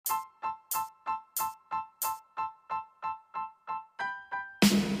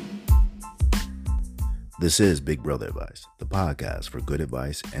This is Big Brother Advice, the podcast for good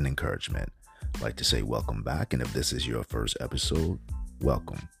advice and encouragement. I'd like to say welcome back, and if this is your first episode,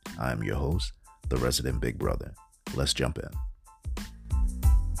 welcome. I am your host, the resident Big Brother. Let's jump in.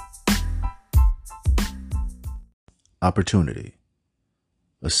 Opportunity.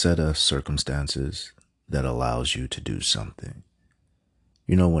 A set of circumstances that allows you to do something.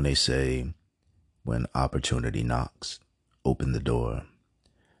 You know when they say, when opportunity knocks, open the door.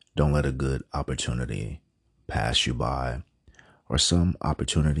 Don't let a good opportunity pass you by, or some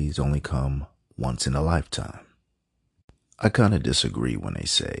opportunities only come once in a lifetime. I kind of disagree when they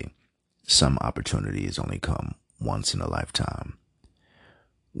say some opportunities only come once in a lifetime.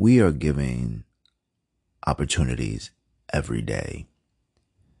 We are giving opportunities every day,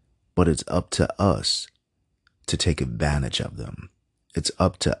 but it's up to us to take advantage of them. It's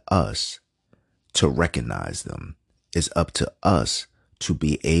up to us to recognize them. It's up to us to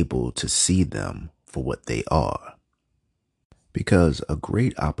be able to see them for what they are. Because a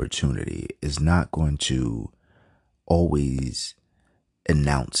great opportunity is not going to always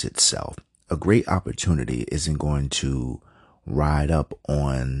announce itself. A great opportunity isn't going to ride up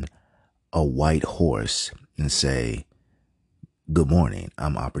on a white horse and say, "Good morning,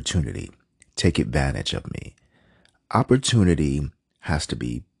 I'm opportunity. Take advantage of me." Opportunity has to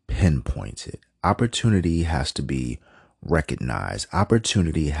be pinpointed. Opportunity has to be recognized.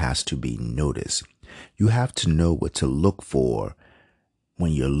 Opportunity has to be noticed. You have to know what to look for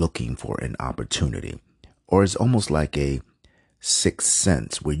when you're looking for an opportunity. Or it's almost like a sixth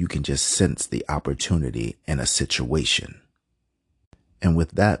sense where you can just sense the opportunity in a situation. And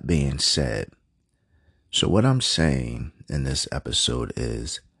with that being said, so what I'm saying in this episode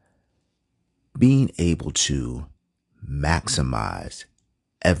is being able to maximize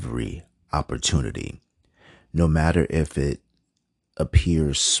every opportunity, no matter if it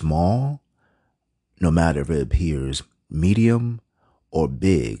appears small, no matter if it appears medium or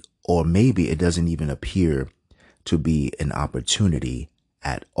big, or maybe it doesn't even appear to be an opportunity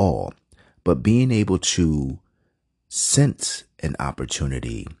at all. But being able to sense an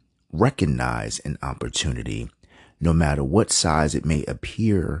opportunity, recognize an opportunity, no matter what size it may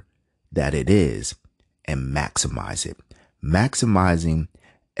appear that it is, and maximize it. Maximizing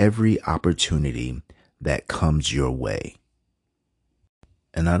every opportunity that comes your way.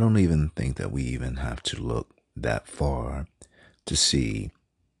 And I don't even think that we even have to look that far to see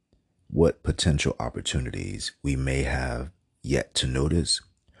what potential opportunities we may have yet to notice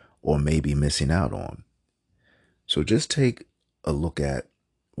or may be missing out on. So just take a look at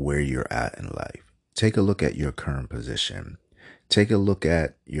where you're at in life. Take a look at your current position. Take a look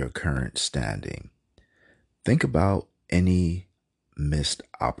at your current standing. Think about any missed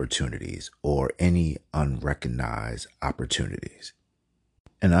opportunities or any unrecognized opportunities.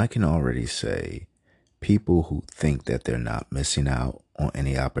 And I can already say people who think that they're not missing out on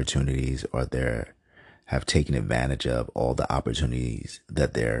any opportunities or have taken advantage of all the opportunities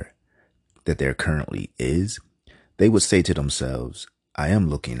that there currently is, they would say to themselves, I am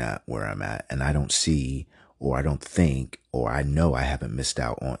looking at where I'm at and I don't see, or I don't think, or I know I haven't missed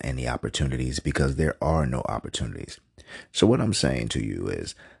out on any opportunities because there are no opportunities. So what I'm saying to you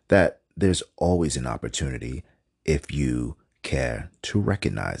is that there's always an opportunity if you care to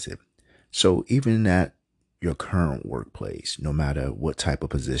recognize it. So even at your current workplace, no matter what type of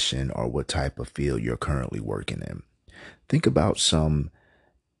position or what type of field you're currently working in, think about some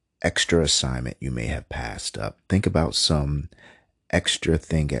extra assignment you may have passed up. Think about some extra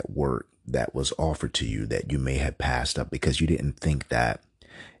thing at work that was offered to you that you may have passed up because you didn't think that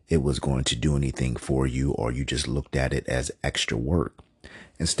it was going to do anything for you, or you just looked at it as extra work.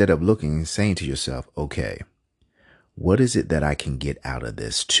 Instead of looking and saying to yourself, okay, what is it that I can get out of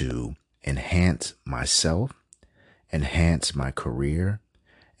this to enhance myself, enhance my career,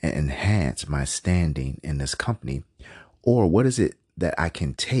 and enhance my standing in this company? Or what is it that I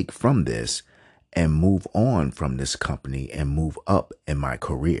can take from this and move on from this company and move up in my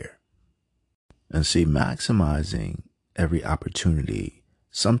career? And see, maximizing every opportunity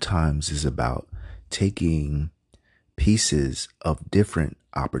sometimes is about taking pieces of different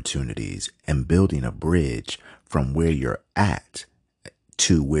opportunities and building a bridge from where you're at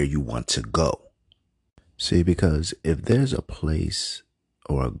to where you want to go. See, because if there's a place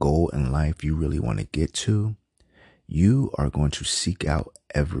or a goal in life you really want to get to, you are going to seek out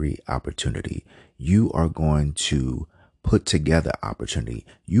every opportunity. You are going to put together opportunity.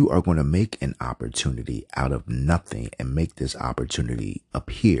 You are going to make an opportunity out of nothing and make this opportunity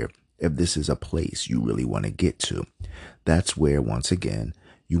appear. If this is a place you really want to get to, that's where, once again,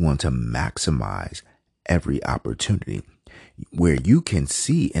 you want to maximize every opportunity. where you can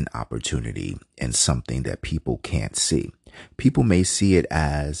see an opportunity in something that people can't see. People may see it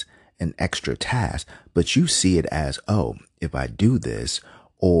as an extra task, but you see it as, oh, if I do this,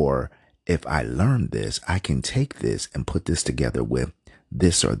 or if I learn this, I can take this and put this together with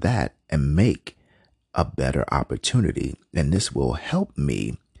this or that and make a better opportunity. And this will help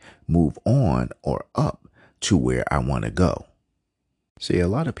me move on or up to where I want to go. See, a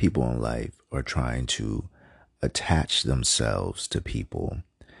lot of people in life are trying to attach themselves to people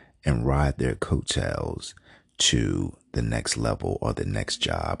and ride their coattails to the next level or the next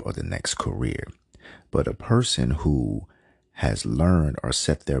job or the next career. But a person who has learned or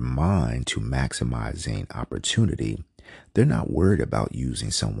set their mind to maximizing opportunity, they're not worried about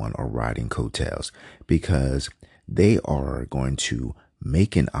using someone or riding coattails, because they are going to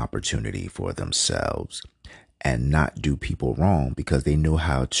make an opportunity for themselves and not do people wrong, because they know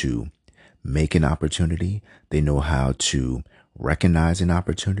how to make an opportunity. They know how to recognize an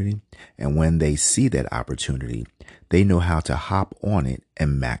opportunity. And when they see that opportunity, they know how to hop on it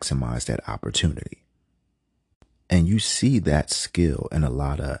and maximize that opportunity. And you see that skill in a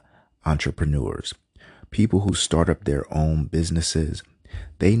lot of entrepreneurs, people who start up their own businesses.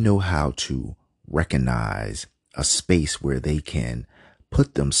 They know how to recognize a space where they can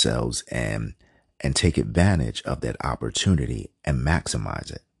put themselves in and take advantage of that opportunity and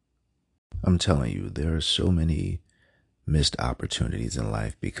maximize it. I'm telling you, there are so many missed opportunities in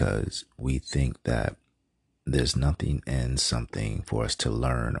life because we think that there's nothing in something for us to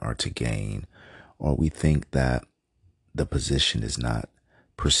learn or to gain, or we think that the position is not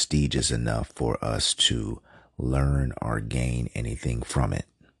prestigious enough for us to learn or gain anything from it.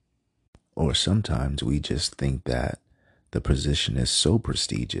 Or sometimes we just think that the position is so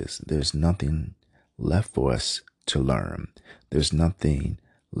prestigious, there's nothing left for us to learn. There's nothing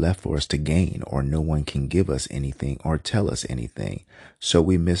left for us to gain, or no one can give us anything or tell us anything. So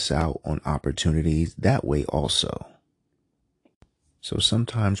we miss out on opportunities that way also. So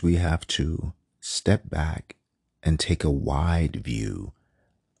sometimes we have to step back and take a wide view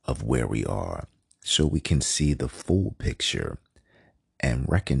of where we are so we can see the full picture and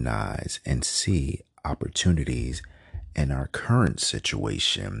recognize and see opportunities in our current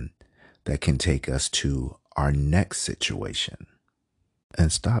situation that can take us to our next situation.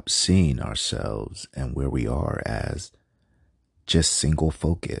 And stop seeing ourselves and where we are as just single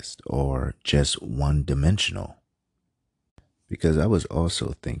focused or just one dimensional. Because I was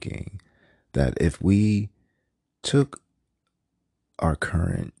also thinking that if we took our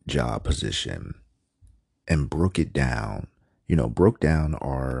current job position and broke it down, broke down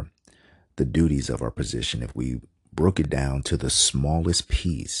the duties of our position, if we broke it down to the smallest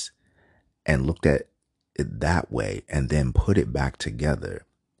piece and looked at it that way and then put it back together,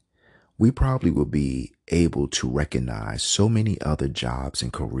 we probably would be able to recognize so many other jobs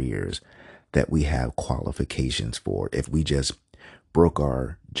and careers that we have qualifications for if we just broke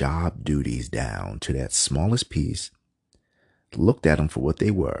our job duties down to that smallest piece, looked at them for what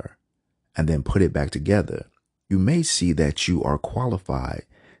they were, and then put it back together. You may see that you are qualified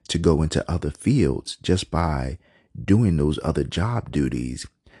to go into other fields just by doing those other job duties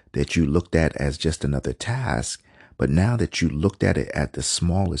that you looked at as just another task. But now that you looked at it at the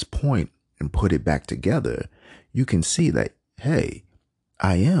smallest point and put it back together, you can see that, hey,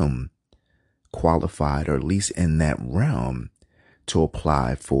 I am qualified, or at least in that realm, to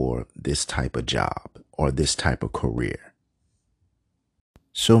apply for this type of job or this type of career.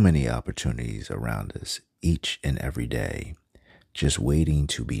 So many opportunities around us each and every day, just waiting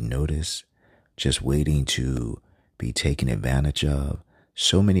to be noticed, just waiting to be taken advantage of.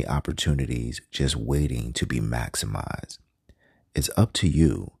 So many opportunities just waiting to be maximized. It's up to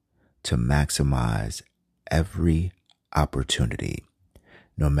you to maximize every opportunity,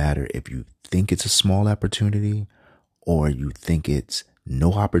 no matter if you think it's a small opportunity or you think it's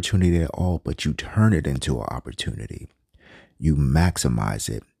no opportunity at all, but you turn it into an opportunity. You maximize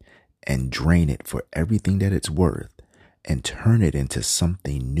it and drain it for everything that it's worth and turn it into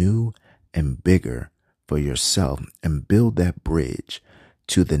something new and bigger for yourself, and build that bridge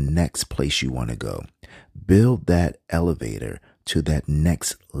to the next place you want to go. Build that elevator to that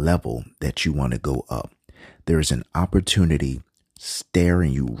next level that you want to go up. There is an opportunity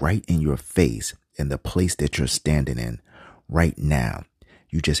staring you right in your face in the place that you're standing in right now.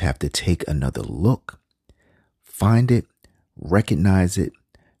 You just have to take another look, find it, recognize it,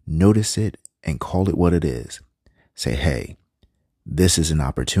 notice it, and call it what it is. Say, hey, this is an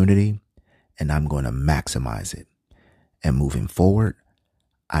opportunity and I'm going to maximize it. And moving forward,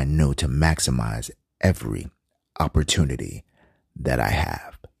 I know to maximize every opportunity that I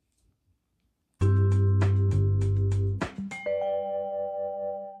have.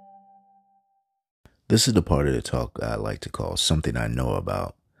 This is the part of the talk I like to call something I know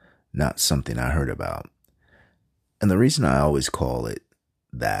about, not something I heard about. And the reason I always call it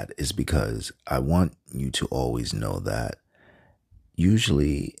that is because I want you to always know that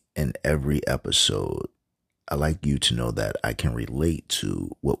usually in every episode, I like you to know that I can relate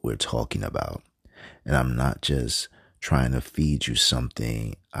to what we're talking about. And I'm not just trying to feed you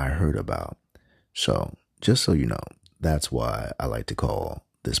something I heard about. So just so you know, that's why I like to call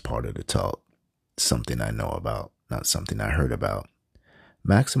this part of the talk something I know about, not something I heard about.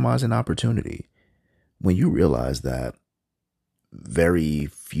 Maximizing opportunity. When you realize that very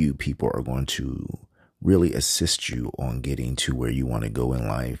few people are going to really assist you on getting to where you want to go in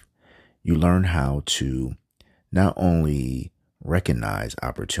life, you learn how to not only recognize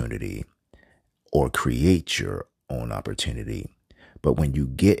opportunity or create your own opportunity, but when you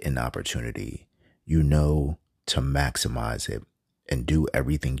get an opportunity, you know to maximize it and do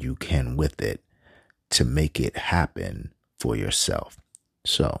everything you can with it to make it happen for yourself.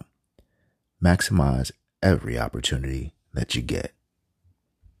 So, maximize every opportunity that you get.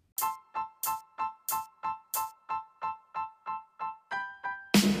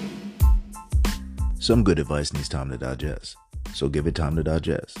 Some good advice needs time to digest, so give it time to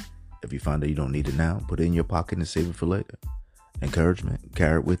digest. If you find that you don't need it now, put it in your pocket and save it for later. Encouragement,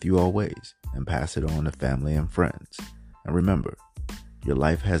 carry it with you always, and pass it on to family and friends. And remember, your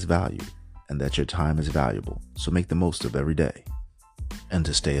life has value, and that your time is valuable, so make the most of every day. And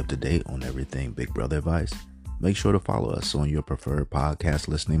to stay up to date on everything Big Brother Advice, make sure to follow us on your preferred podcast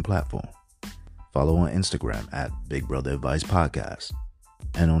listening platform. Follow on Instagram at Big Brother Advice Podcast,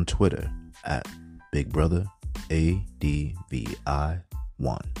 and on Twitter at Big Brother ADVI1.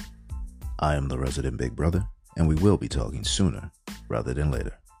 I am the resident Big Brother, and we will be talking sooner rather than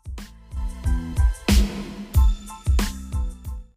later.